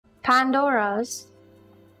Pandora's,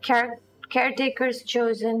 Caretaker's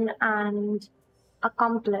Chosen, and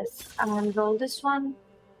Accomplice. I'm gonna roll this one.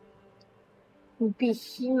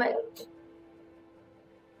 Behemoth.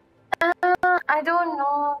 I don't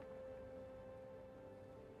know.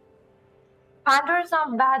 Pandora's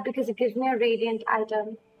not bad because it gives me a radiant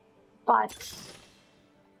item, but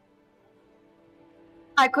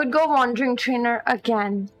I could go Wandering Trainer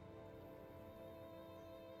again.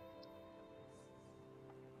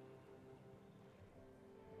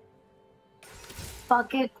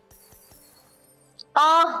 Fuck it.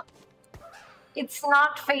 Oh, it's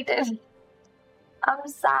not fated. I'm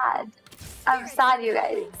sad. I'm sad, you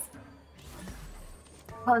guys.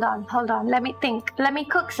 Hold on. Let me think. Let me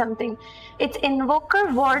cook something. It's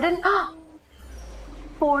Invoker, Warden.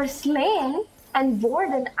 Porcelain and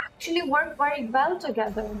Warden actually work very well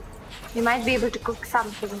together. We might be able to cook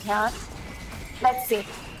something here. Let's see.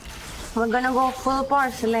 We're gonna go full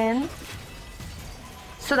Porcelain.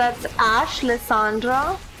 So that's Ash,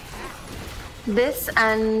 Lissandra, this,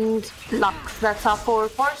 and Lux. That's our 4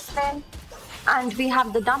 Porcelain. And we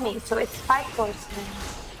have the dummy, so it's 5 Porcelain,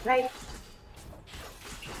 right?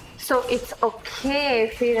 So it's okay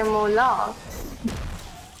if we remove Lux.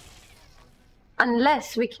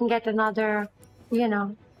 Unless we can get another, you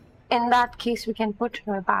know, in that case we can put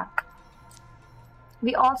her back.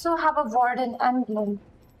 We also have a Warden emblem.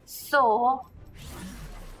 So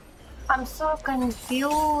I'm so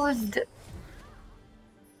confused.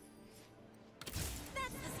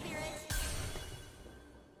 That's the spirit.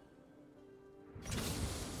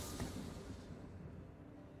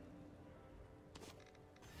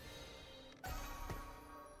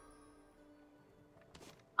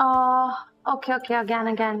 Okay,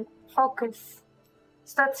 again. Focus.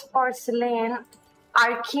 So that's Porcelain.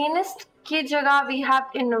 Arcanist ki jagah we have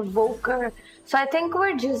Invoker. So I think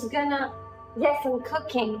we're just gonna, yes, I'm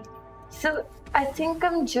cooking. So I think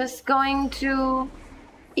I'm just going to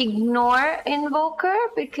ignore Invoker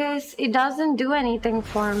because it doesn't do anything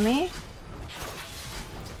for me.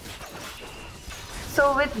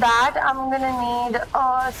 So with that, I'm gonna need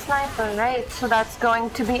a sniper, right? So that's going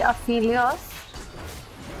to be Aphelios.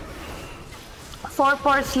 4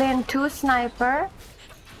 Porcelain, 2 sniper.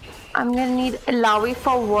 I'm gonna need Ilawi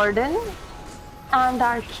for Warden and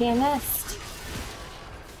Arcanist.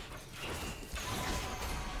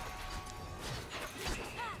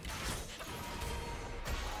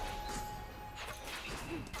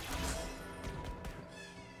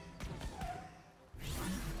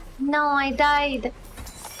 No, I died.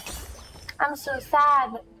 I'm so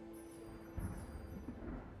sad.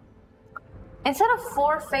 Instead of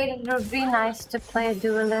 4 Fate, it would be nice to play a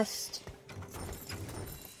duelist.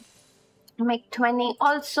 Make 20.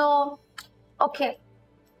 Also, okay,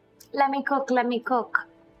 let me cook.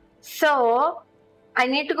 So, I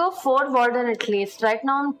need to go 4 Warden at least. Right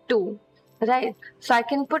now I'm 2, right? So I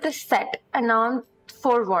can put a set and now I'm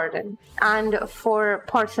 4 Warden and 4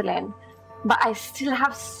 Porcelain. But I still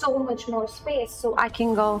have so much more space, so I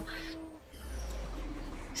can go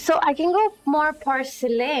more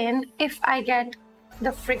Porcelain if I get the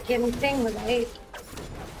freaking thing, right?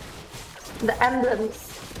 The emblems.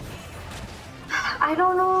 I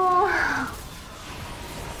don't know.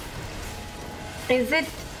 Is it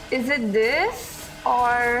this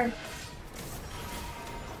or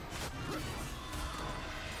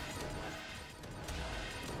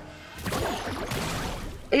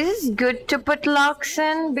is it good to put Lux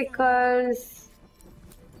in because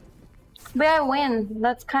but I win.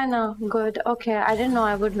 That's kind of good. Okay, I didn't know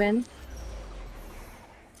I would win.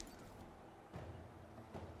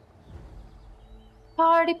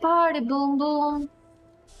 Party, party, boom, boom.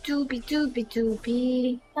 Doobie, doobie,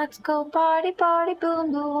 doobie. Let's go party, party,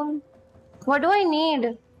 boom, boom. What do I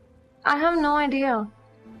need? I have no idea.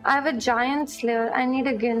 I have a Giant Slayer. I need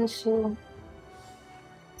a Ginsu.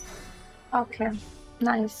 Okay,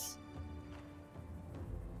 nice.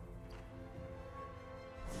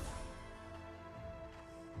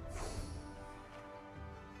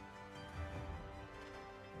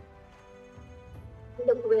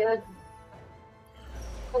 Look weird.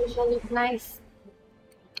 It shall look nice.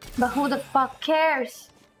 But who the fuck cares?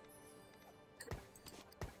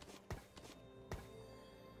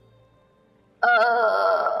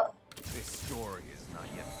 This story is not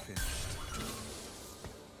yet finished.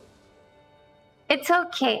 It's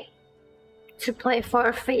okay to play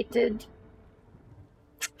for Fated.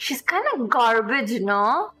 She's kind of garbage,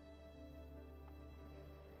 no?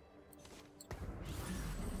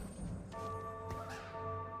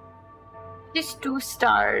 She's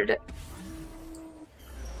 2-starred.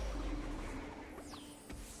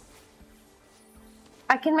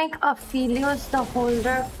 I can make Aphelios the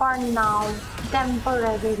holder for now,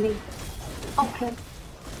 temporarily. Okay.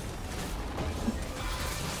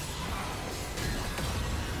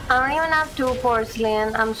 I don't even have 2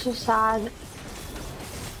 porcelain. I'm so sad.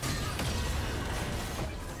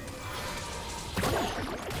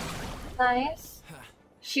 Nice.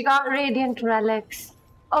 She got radiant relics.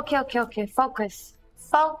 Okay. Focus.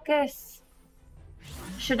 Focus.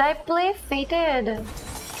 Should I play Fated?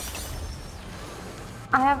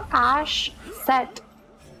 I have Ash set.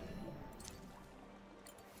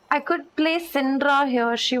 I could play Syndra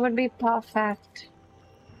here. She would be perfect.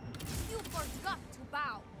 You forgot to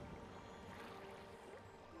bow.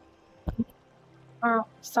 Oh,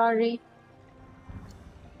 sorry.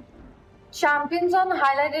 Champions on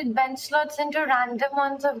highlighted bench slots into random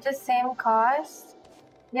ones of the same cost.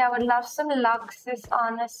 Yeah, I would love some Luxus,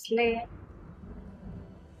 honestly.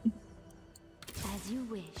 As you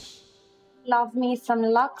wish. Love me some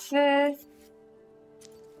Luxus.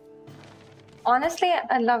 Honestly,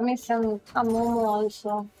 I love me some Amumu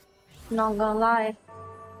also. Not gonna lie.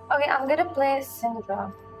 Okay, I'm gonna play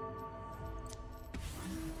Syndra.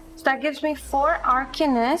 So that gives me 4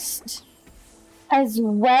 Arcanists as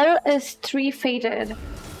well as 3 Fated.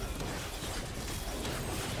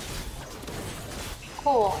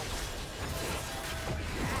 Cool.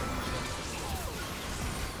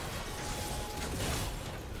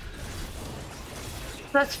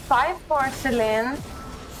 Plus 5 Porcelain,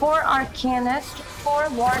 4 Arcanist, 4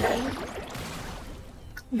 Warden.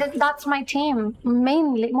 That's my team,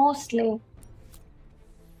 mostly.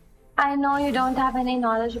 I know you don't have any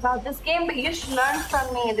knowledge about this game, but you should learn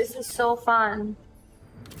from me. This is so fun.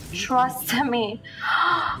 Trust me.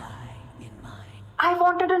 I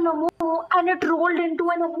wanted an Amumu and it rolled into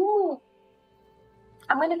an Amumu.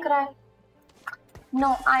 I'm gonna cry.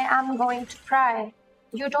 No, I am going to cry.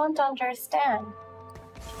 You don't understand.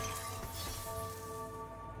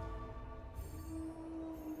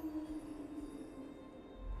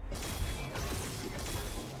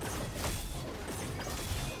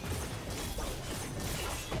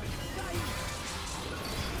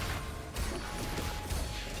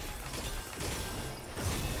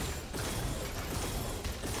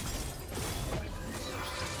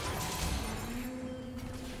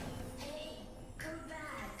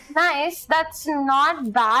 Nice, that's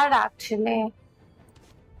not bad actually.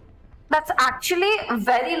 That's actually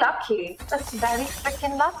very lucky. That's very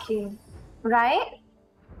freaking lucky, right?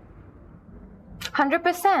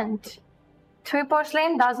 100%. 3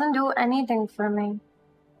 porcelain doesn't do anything for me.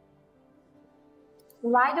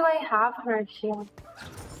 Why do I have her here?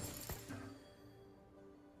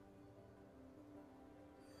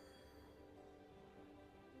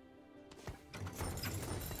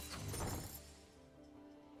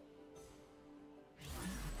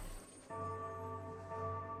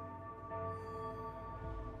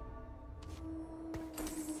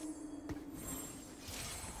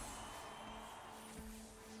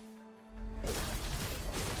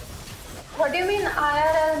 What do you mean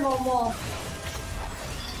IRL Momo?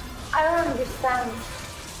 I don't understand.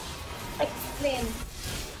 Explain.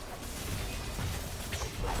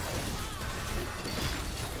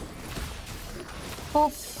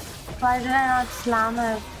 Oof, why did I not slam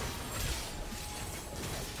it?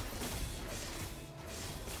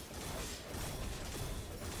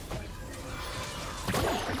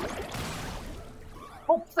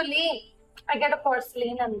 Hopefully, I get a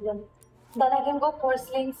porcelain emblem. Then I can go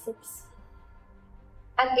porcelain 6.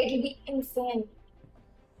 And it'll be insane.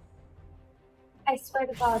 I swear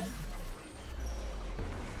to God.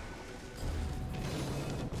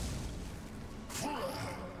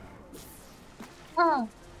 Hmm.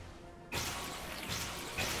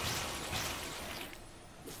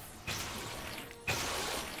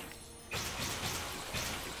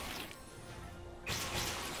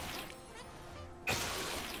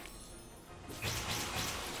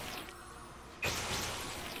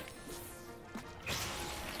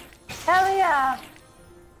 Hell yeah!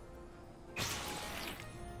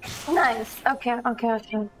 Nice. Okay.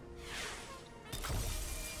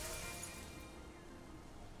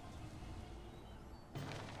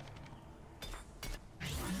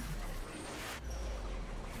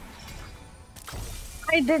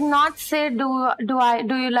 I did not say do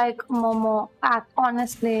you like Momo?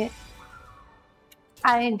 Honestly,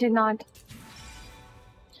 I did not.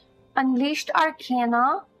 Unleashed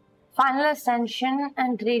Arcana, Final Ascension,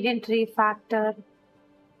 and Radiant Refactor.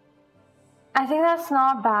 I think that's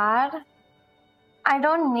not bad. I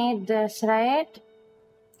don't need this, right?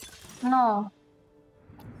 No.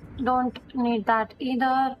 Don't need that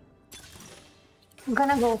either. I'm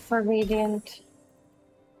gonna go for Radiant.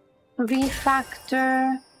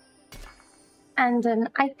 refactor, and an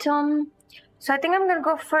item. So I think I'm gonna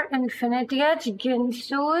go for Infinity Edge,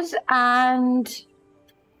 Ginsu's, and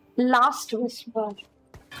Last Whisper.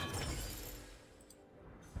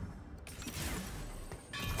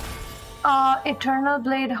 Eternal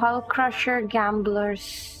Blade, Hull Crusher,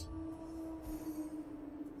 Gamblers.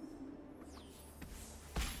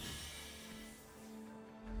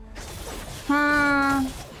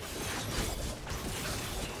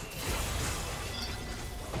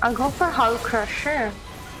 I'll go for Hull Crusher.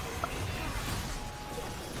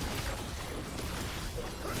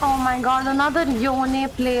 Oh my god, another Yone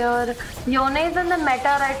player. Yone is in the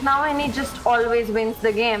meta right now and he just always wins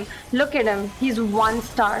the game. Look at him, he's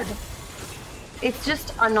 1-starred. It's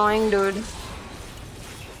just annoying, dude.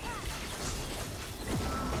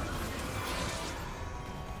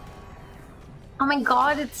 Oh my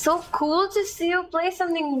god, it's so cool to see you play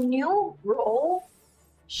something new, bro.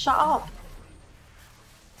 Shut up.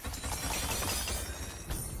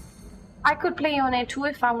 I could play Yone too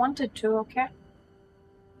if I wanted to, okay?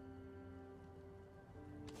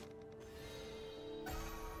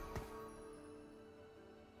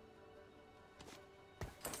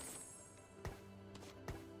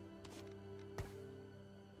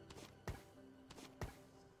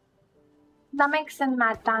 That makes sense,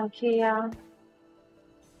 Matt Tanky, yeah.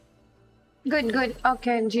 Good, good.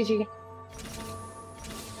 Okay, GG.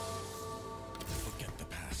 Forget the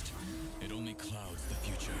past. It only clouds the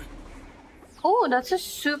future. Oh, that's a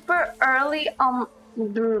super early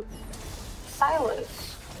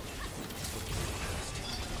Silas.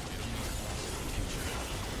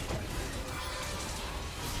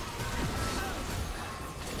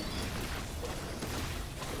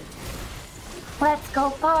 Let's go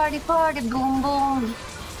party, party, boom, boom.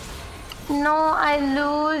 No, I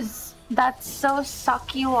lose. That's so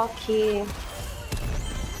sucky-wucky.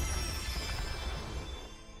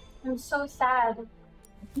 I'm so sad.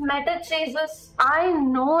 Meta chasers, I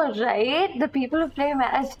know, right? The people who play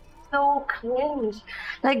meta is so cringe.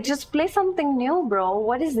 Like, just play something new, bro.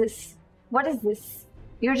 What is this? What is this?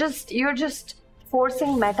 You're just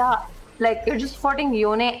forcing meta. Like, you're just forcing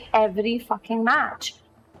Yone every fucking match.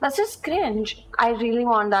 That's just cringe. I really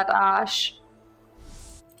want that Ash.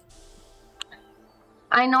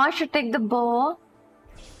 I know I should take the bow,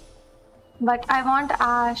 but I want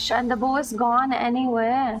Ash and the bow is gone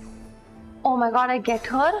anyway. Oh my god, I get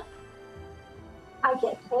her? I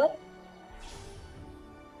get her?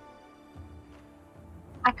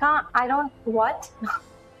 I can't, I don't, what?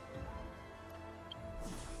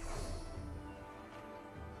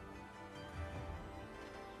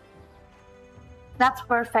 That's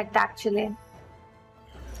perfect, actually.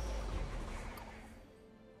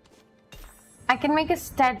 I can make a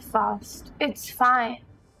steadfast. It's fine.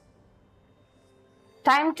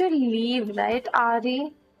 Time to leave, right,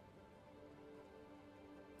 Ari?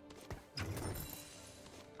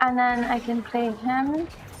 And then I can play him.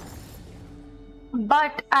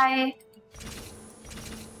 But I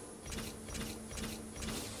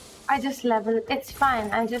just level. It's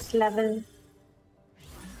fine. I just level.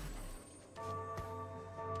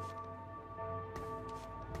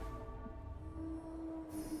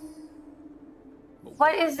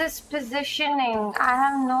 What is this positioning? I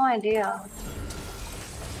have no idea.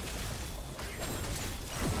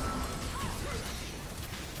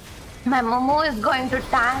 My Momo is going to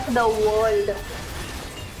tank the world.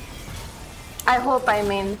 I hope, I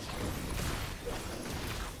mean.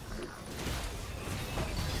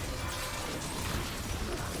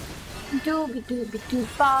 Doobie doobie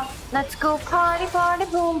dooba. Let's go party party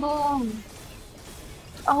boom boom.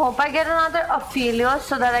 I hope I get another Ophelia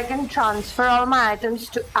so that I can transfer all my items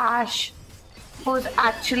to Ash, who's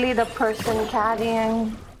actually the person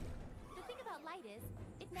carrying. The thing about light is,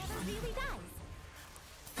 it never really dies.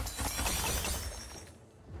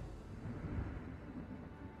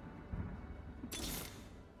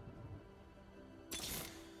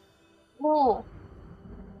 Oh.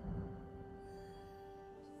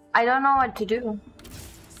 I don't know what to do.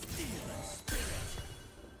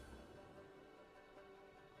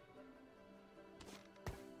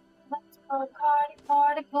 Let's go party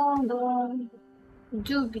party boom boom.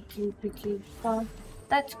 Doobie doobie doobie.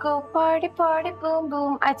 Let's go party party boom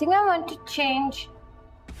boom. I think I want to change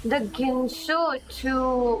the Ginsu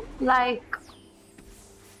to like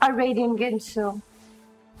a Radiant Ginsu.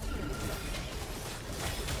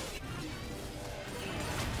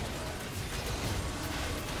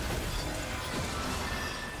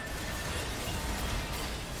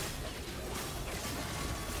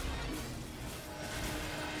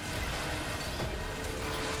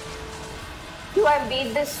 Do I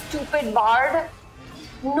beat this stupid bard?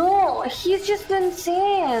 No, he's just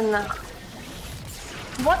insane.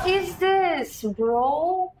 What is this,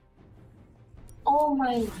 bro? Oh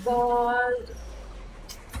my god.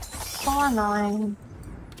 So annoying.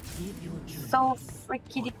 So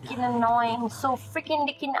freaking annoying. So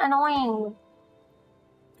freaking annoying.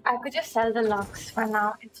 I could just sell the Lux for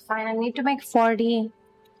now. It's fine. I need to make 40.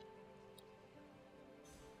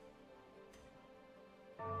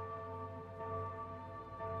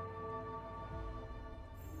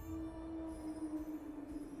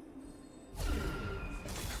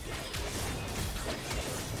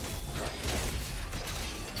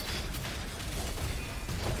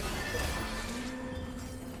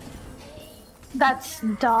 That's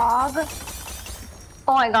dog.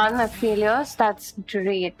 Oh, I got my failures. That's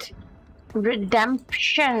great.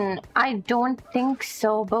 Redemption. I don't think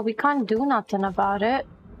so, but we can't do nothing about it.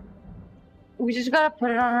 We just gotta put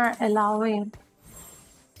it on our allowing.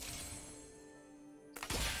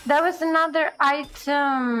 There was another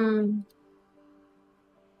item.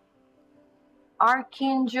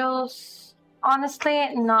 Archangels.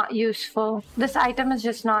 Honestly, not useful. This item is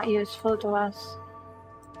just not useful to us.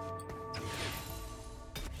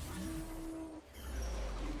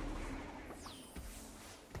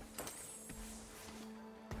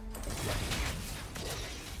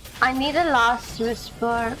 I need a last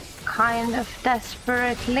whisper kind of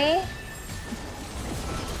desperately.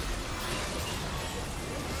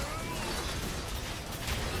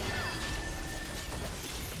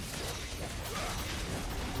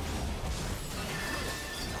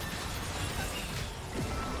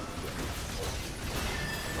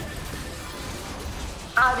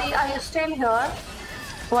 Adi, are you still here?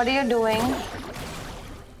 What are you doing?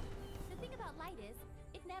 The thing about light is,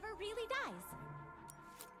 it never really dies.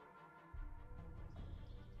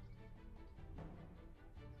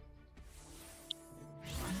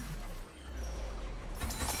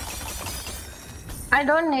 I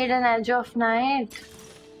don't need an edge of night.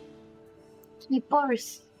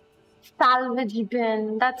 Keepers. Salvage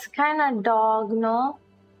bin. That's kind of dog, no?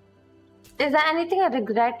 Is there anything I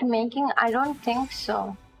regret making? I don't think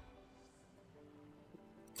so.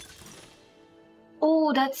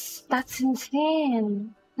 Oh, that's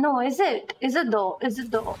insane. No, is it? Is it though? Is it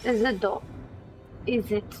though? Is it though?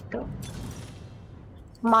 Is it though?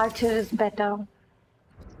 Martyr is better.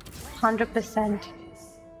 100%.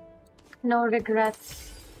 No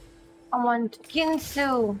regrets. I want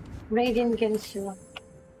Ginsu. Radiant Ginsu.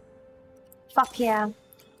 Fuck yeah.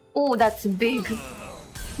 Oh, that's big.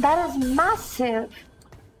 That is massive.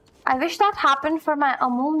 I wish that happened for my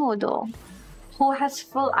Amumu though. Who has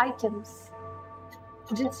full items.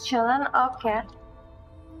 Just chillin'? Okay.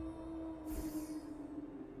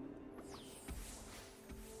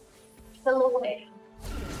 Still away.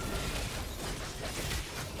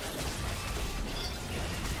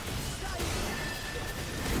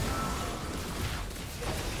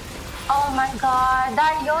 Oh my god,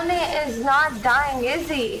 that Yone is not dying, is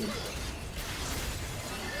he?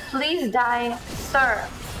 Please die, sir.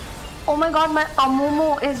 Oh my god, my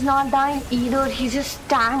Amumu is not dying either. He's just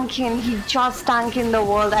tanking. He's just tanking the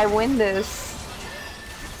world. I win this.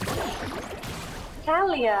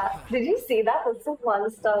 Hell yeah. Did you see that? It's a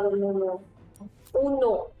 1-star Amumu.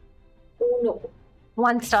 Uno. Uno.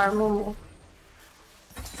 1-star Amumu.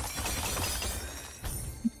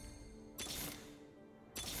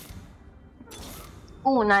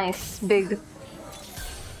 Oh, nice. Big.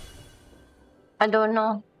 I don't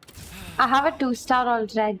know. I have a 2-star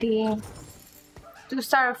already.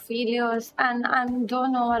 2-star Ophelios, and I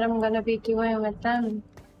don't know what I'm gonna be doing with them.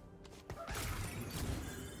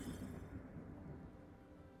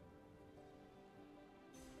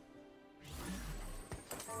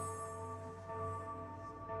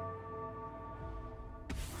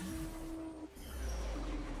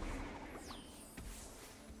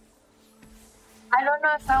 I don't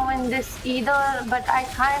know if I win this either, but I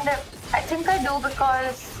think I do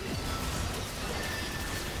because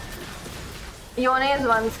Yone is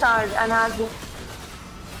 1-star and has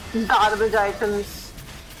garbage items.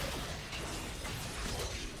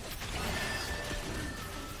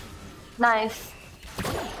 Nice.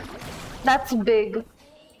 That's big.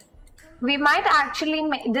 We might actually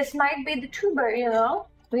make this. Might be the tuber, you know?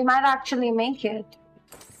 We might actually make it.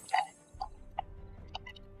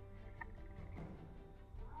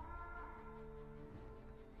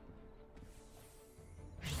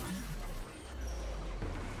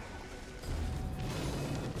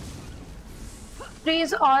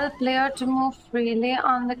 Freeze all player to move freely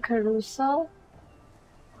on the carousel.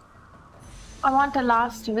 I want a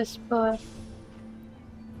last whisper.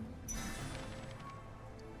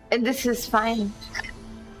 This is fine.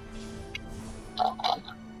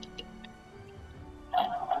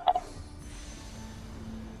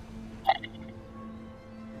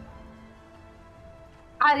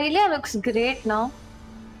 Irelia looks great now.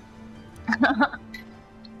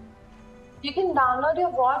 You can download your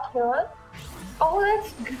what here? Oh,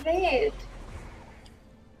 that's great.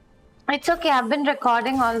 It's okay, I've been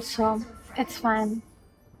recording also. It's fine.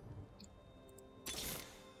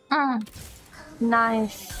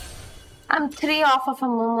 Nice. I'm 3 off of a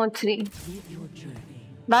Momo 3.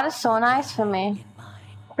 That is so nice for me.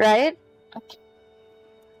 Right? Okay.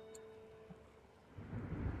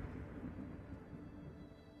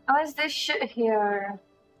 How is this shit here?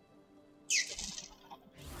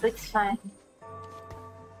 It's fine.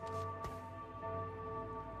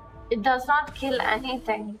 It does not kill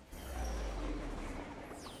anything.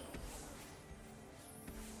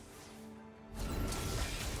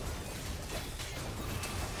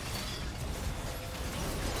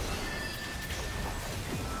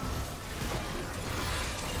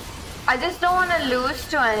 I just don't want to lose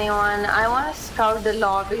to anyone. I want to scout the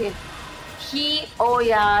lobby. Oh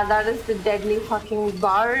yeah, that is the deadly fucking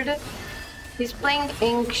bard. He's playing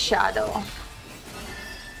Inkshadow.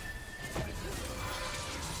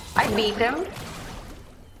 I beat him.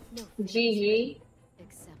 GG.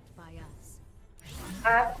 Except by us. I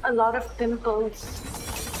have a lot of pimples.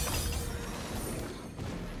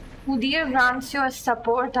 Udir grants you a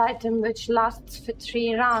support item which lasts for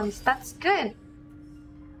 3 rounds. That's good.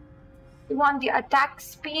 You want the attack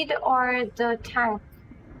speed or the tank?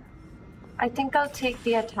 I think I'll take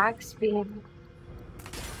the attack speed.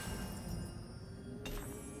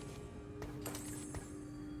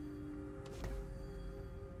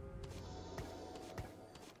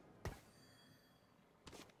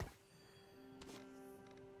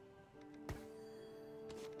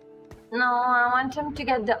 No, I want him to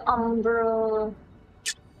get the Umbral.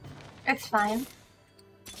 It's fine.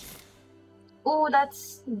 Oh,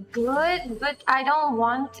 that's good, but I don't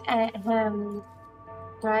want him,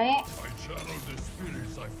 right? I channel the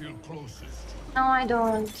spirits I feel closest. No, I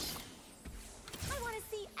don't. I want to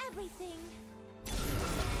see everything.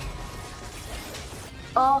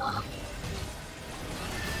 Oh.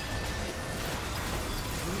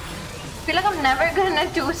 I feel like I'm never gonna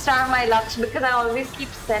 2-star my Lux because I always keep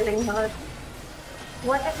selling her.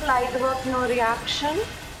 What if light work no reaction?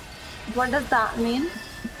 What does that mean?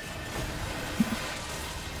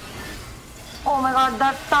 Oh my god,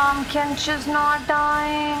 that Tom Kench is not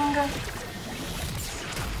dying.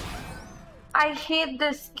 I hate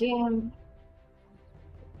this game.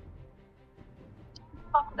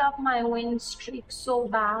 Fucked up my win streak so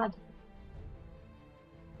bad.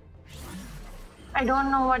 I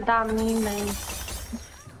don't know what that means.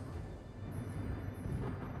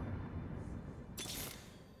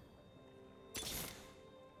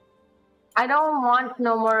 I don't want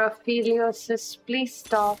no more Opheliosis. Please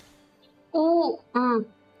stop. Ooh,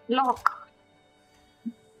 lock.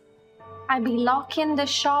 I be locking the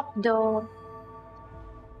shop though.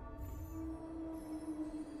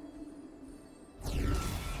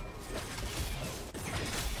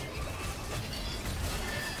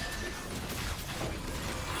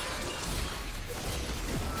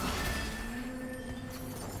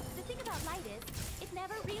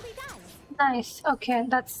 Nice. Okay,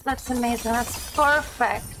 that's amazing. That's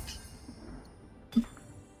perfect.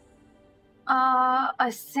 A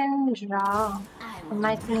Syndra. I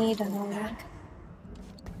might need another.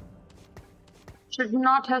 Should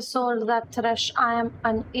not have sold that Thresh. I am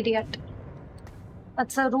an idiot.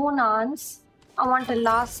 That's a Runans. I want a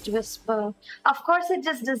Last Whisper. Of course, it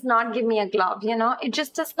just does not give me a glove, you know? It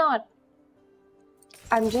just does not.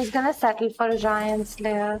 I'm just gonna settle for a Giant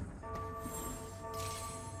Slayer.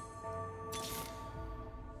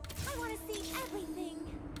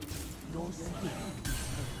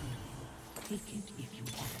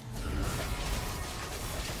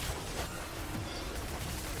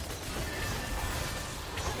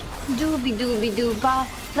 Doobie doobie dooba.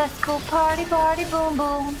 Let's go party party boom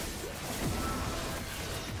boom.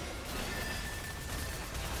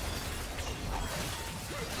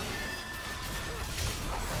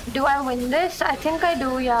 Do I win this? I think I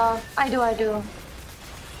do, yeah. I do.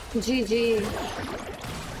 GG.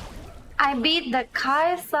 I beat the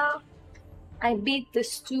Kai'Sa. I beat the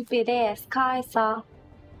stupid ass Kai'Sa.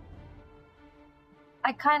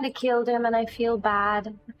 I kinda killed him and I feel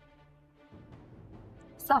bad.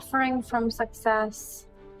 Suffering from success.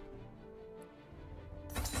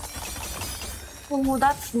 Oh,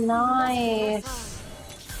 that's nice.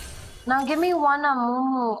 Now give me one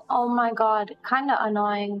Amumu. Oh my god, kinda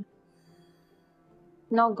annoying.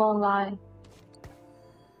 Not gonna lie.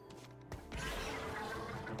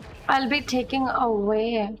 I'll be taking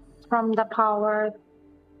away from the power.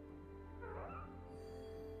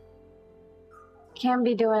 Can't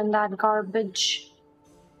be doing that garbage.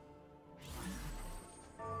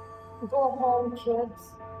 Go home, kids.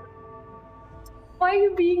 Why are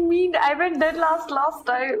you being mean? I went dead last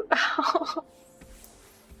time.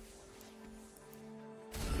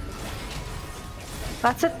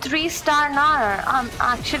 That's a 3-star Gnar. I'm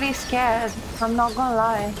actually scared. I'm not gonna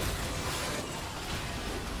lie.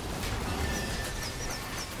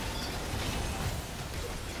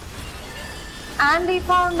 And we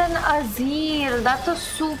found an Azir. That's a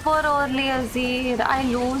super early Azir. I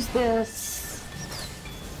lose this.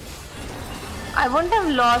 I wouldn't have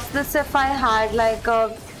lost this if I had like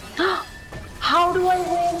a... How do I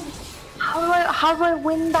win? How do I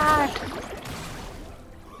win that?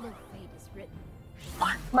 No fate is written.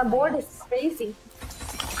 What? My board is crazy.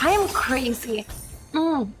 I am crazy.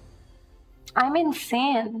 I'm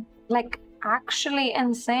insane. Like, actually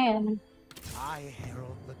insane. I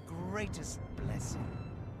herald the greatest blessing.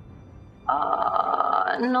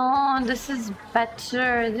 No, this is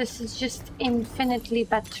better. This is just infinitely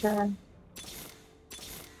better.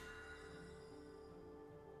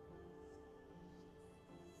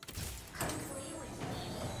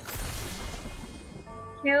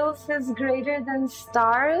 Kills is greater than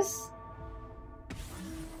stars?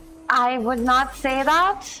 I would not say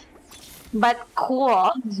that, but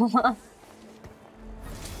cool.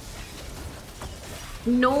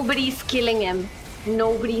 Nobody's killing him.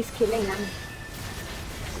 Nobody's killing him.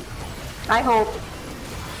 I hope.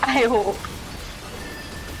 I hope.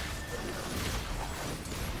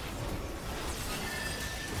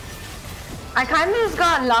 I kind of just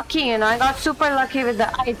got lucky, you know. I got super lucky with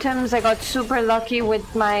the items. I got super lucky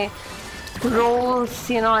with my rolls.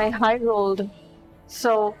 You know, I high rolled.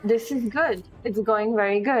 So this is good. It's going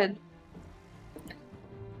very good.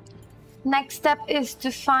 Next step is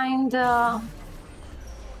to find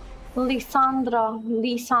Lissandra,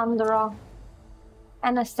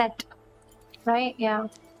 and a set, right? Yeah.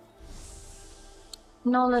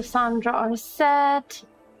 No Lissandra or set.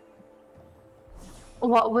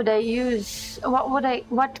 What would I use? What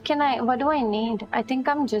do I need? I think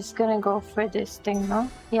I'm just gonna go for this thing, no?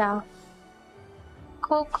 Yeah.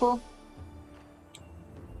 Cool, cool.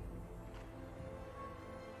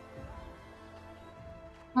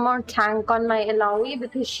 More tank on my Ilaoi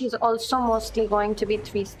because she's also mostly going to be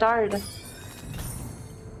 3-starred.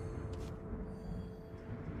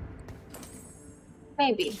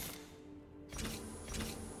 Maybe.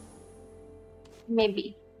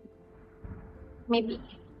 Maybe. Maybe.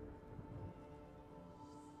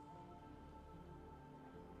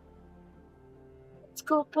 Let's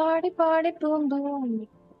go party, party, boom, boom.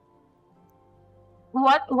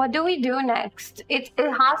 What do we do next? It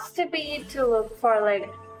has to be to look for like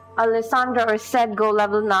a Lissandra or Sett go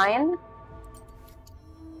level 9.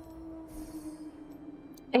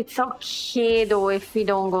 It's okay though if we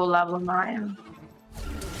don't go level 9.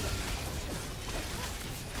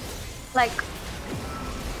 Like,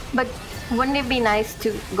 but wouldn't it be nice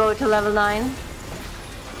to go to level 9?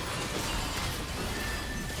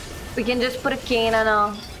 We can just put a Kayn and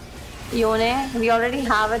a Yone. We already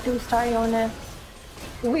have a 2-star Yone.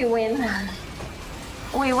 We win.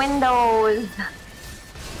 We win those.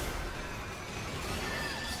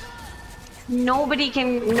 Nobody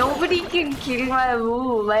can kill my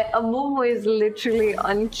Amumu. My Amumu is literally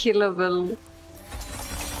unkillable.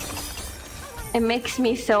 It makes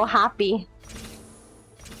me so happy.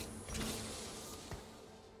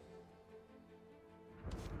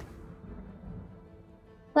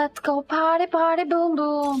 Let's go party, party, boom,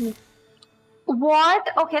 boom. What?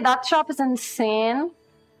 Okay, that shop is insane.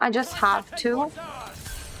 I just have to.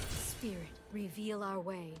 Spirit, reveal our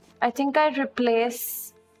way. I think I'd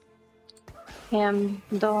replace him,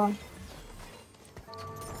 though.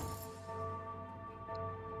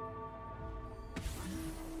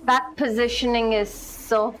 That positioning is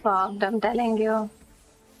so fucked, I'm telling you.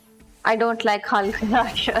 I don't like Hulk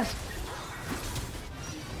Rusher.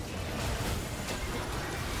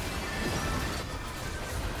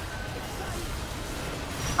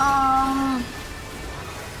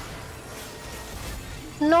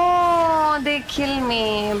 No, they kill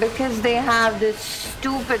me because they have this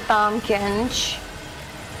stupid Tahm Kench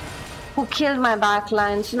who killed my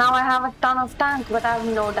backline. So now I have a ton of tank, but I have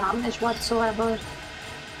no damage whatsoever.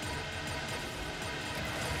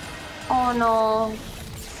 Oh no.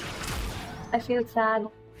 I feel sad.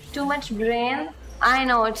 Too much brain? I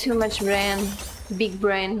know, too much brain. Big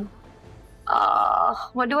brain.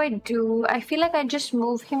 What do I do? I feel like I just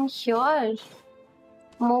move him here.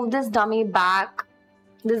 Move this dummy back.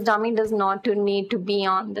 This dummy does not need to be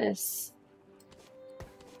on this.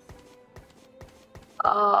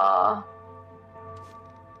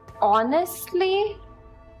 Honestly,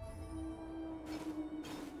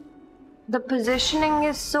 The positioning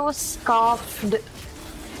is so scuffed.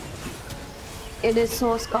 It is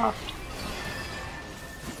so scuffed.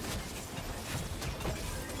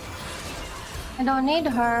 I don't need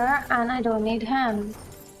her and I don't need him.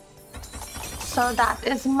 So that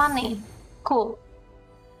is money. Cool.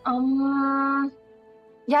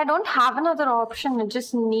 Yeah, I don't have another option. It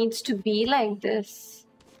just needs to be like this.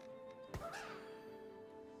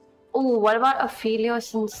 Oh, what about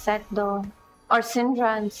Aphelios and Sett though? Or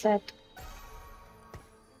Syndra and Sett?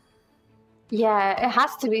 Yeah, it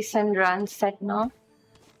has to be Syndra and Sett, no?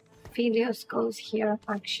 Aphelios goes here,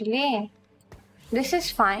 actually. This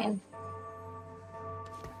is fine.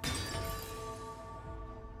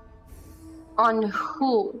 On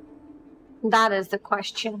who? That is the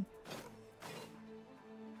question.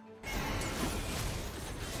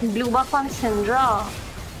 Blue buff on Syndra.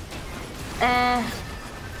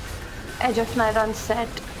 Edge of Night on Sett.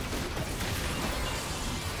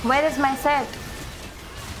 Where is my Sett?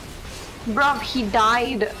 Bruv, he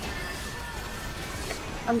died.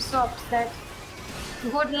 I'm so upset.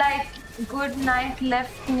 Good night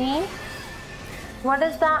left me. What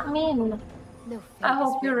does that mean? No I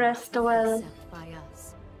hope you rest well. by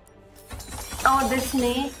us. Oh, this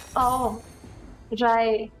me? Oh,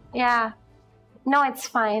 right. Yeah. No, it's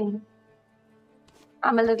fine.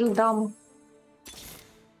 I'm a little dumb.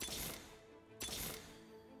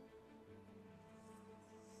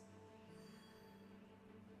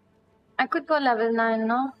 I could go level 9,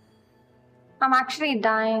 no? I'm actually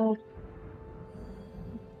dying.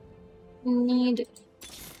 Need...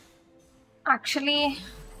 Actually...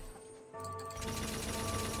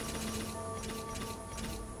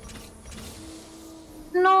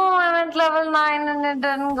 No, I went level 9 and it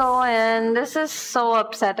didn't go in. This is so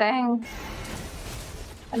upsetting.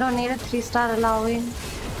 I don't need a 3-star allowing.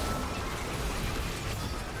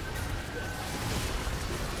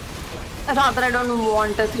 Rather, I don't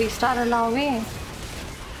want a 3-star allowing.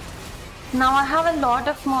 Now I have a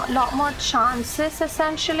lot more chances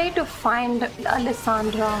essentially to find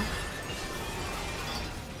Lissandra.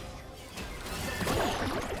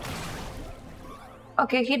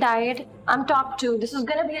 Okay, he died. I'm top 2. This is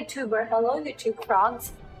gonna be a tuber. Hello, YouTube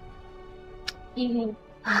frogs. Eating.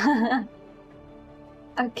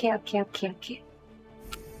 Okay.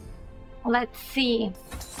 Let's see.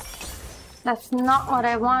 That's not what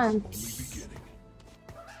I want.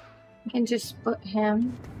 I can just put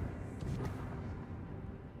him.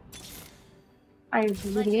 Legends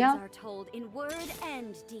Irelia. are told in word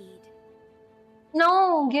and deed.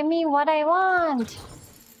 No, give me what I want.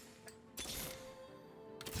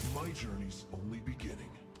 My journey's only beginning.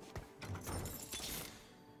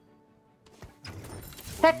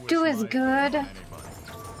 That 2 is good.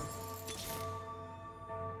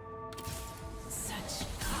 Such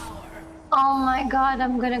power. Oh my god,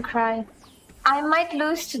 I'm gonna cry. I might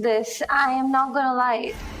lose to this. I am not gonna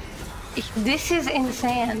lie. This is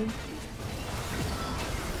insane.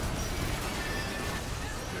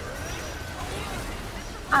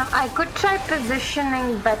 I could try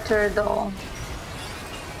positioning better though.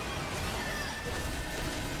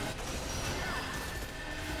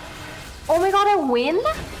 Oh my god, I win?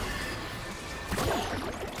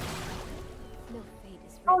 No fate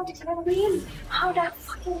is How did I win? How did I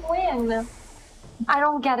fucking win? I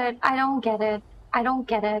don't get it. I don't get it. I don't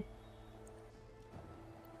get it.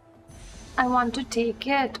 I want to take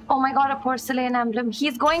it. Oh my god, a porcelain emblem.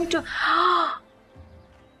 He's going to...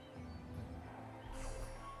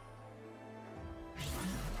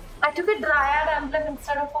 I took a Dryad emblem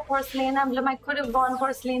instead of a porcelain emblem. I could have gone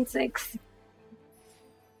porcelain 6.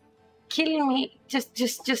 Kill me.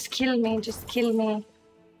 Just kill me. Just kill me.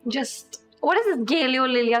 Just... What is this?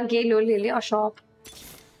 Galeo shop.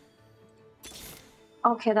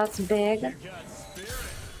 Okay, that's big.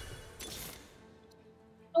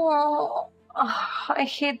 Oh, I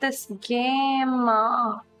hate this game.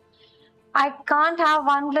 I can't have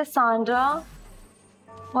one Lissandra.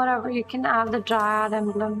 Whatever, you can have the Dryad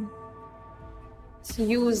emblem. It's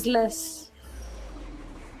useless.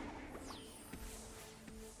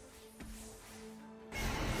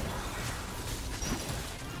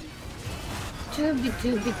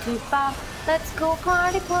 Doobie-doobie-doo-bop. Let's go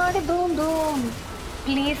party, party, boom, boom.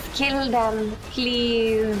 Please kill them.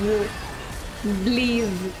 Please.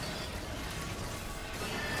 Please.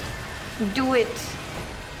 Do it.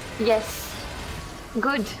 Yes.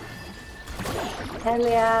 Good. Hell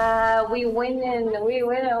yeah. We win.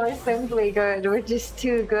 We're simply good. We're just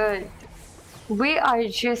too good. We are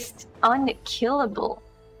just unkillable.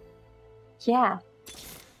 Yeah.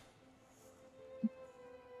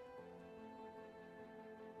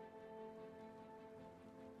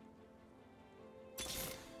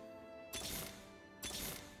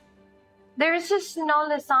 There's just no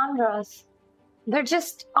Lissandras. There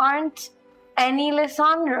just aren't any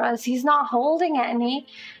Lissandras. He's not holding any.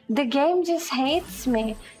 The game just hates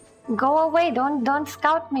me. Go away. Don't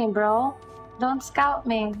scout me, bro. Don't scout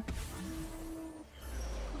me.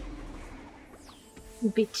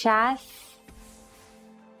 Bitch ass.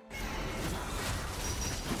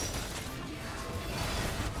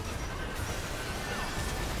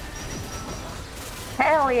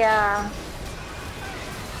 Hell yeah.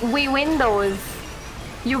 We win those.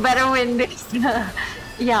 You better win this.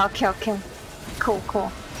 Yeah, okay. Cool.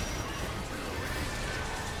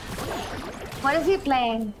 What is he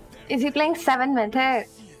playing? Is he playing 7 Mythic?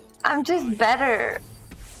 I'm just better.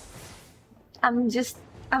 I'm just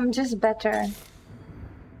better.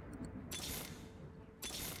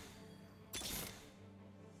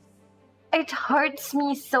 It hurts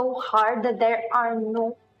me so hard that there are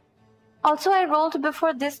no... Also, I rolled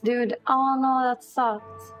before this dude. Oh no, that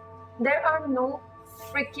sucks. There are no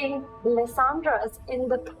freaking Lissandras in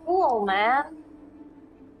the pool, man.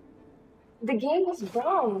 The game is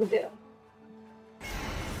bugged.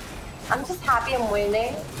 I'm just happy I'm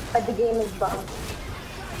winning, but the game is bugged.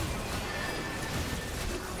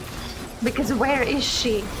 Because where is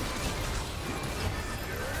she?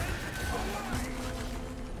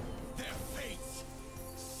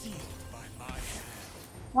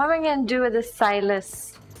 What am I gonna do with this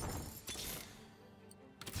Silas?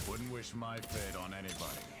 Wouldn't wish my fate on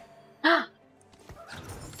anybody. I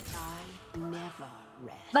never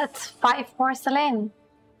rest. That's 5 porcelain.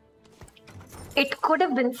 It could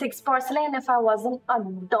have been 6 porcelain if I wasn't a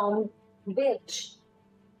dumb bitch.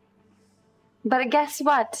 But guess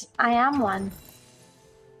what? I am one.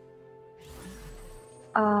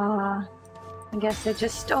 I guess I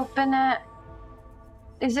just open it.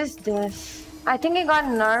 Is this? I think it got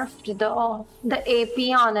nerfed though. The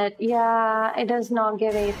AP on it. Yeah, it does not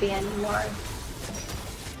give AP anymore.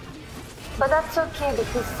 But that's okay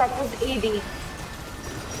because Set was 80.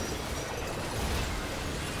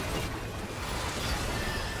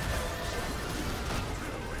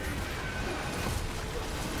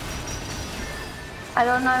 I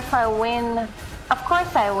don't know if I win. Of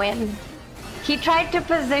course I win. He tried to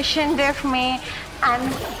position diff me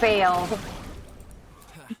and failed.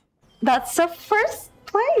 That's the first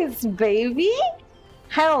place, baby.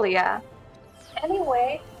 Hell yeah.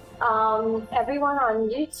 Anyway, everyone on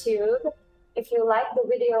YouTube, if you like the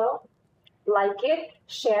video, like it,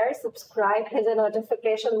 share, subscribe, hit the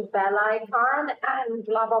notification bell icon, and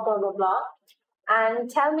blah, blah, blah, blah, blah. And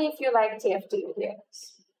tell me if you like TFT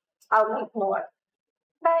videos. I'll make more.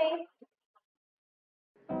 Bye.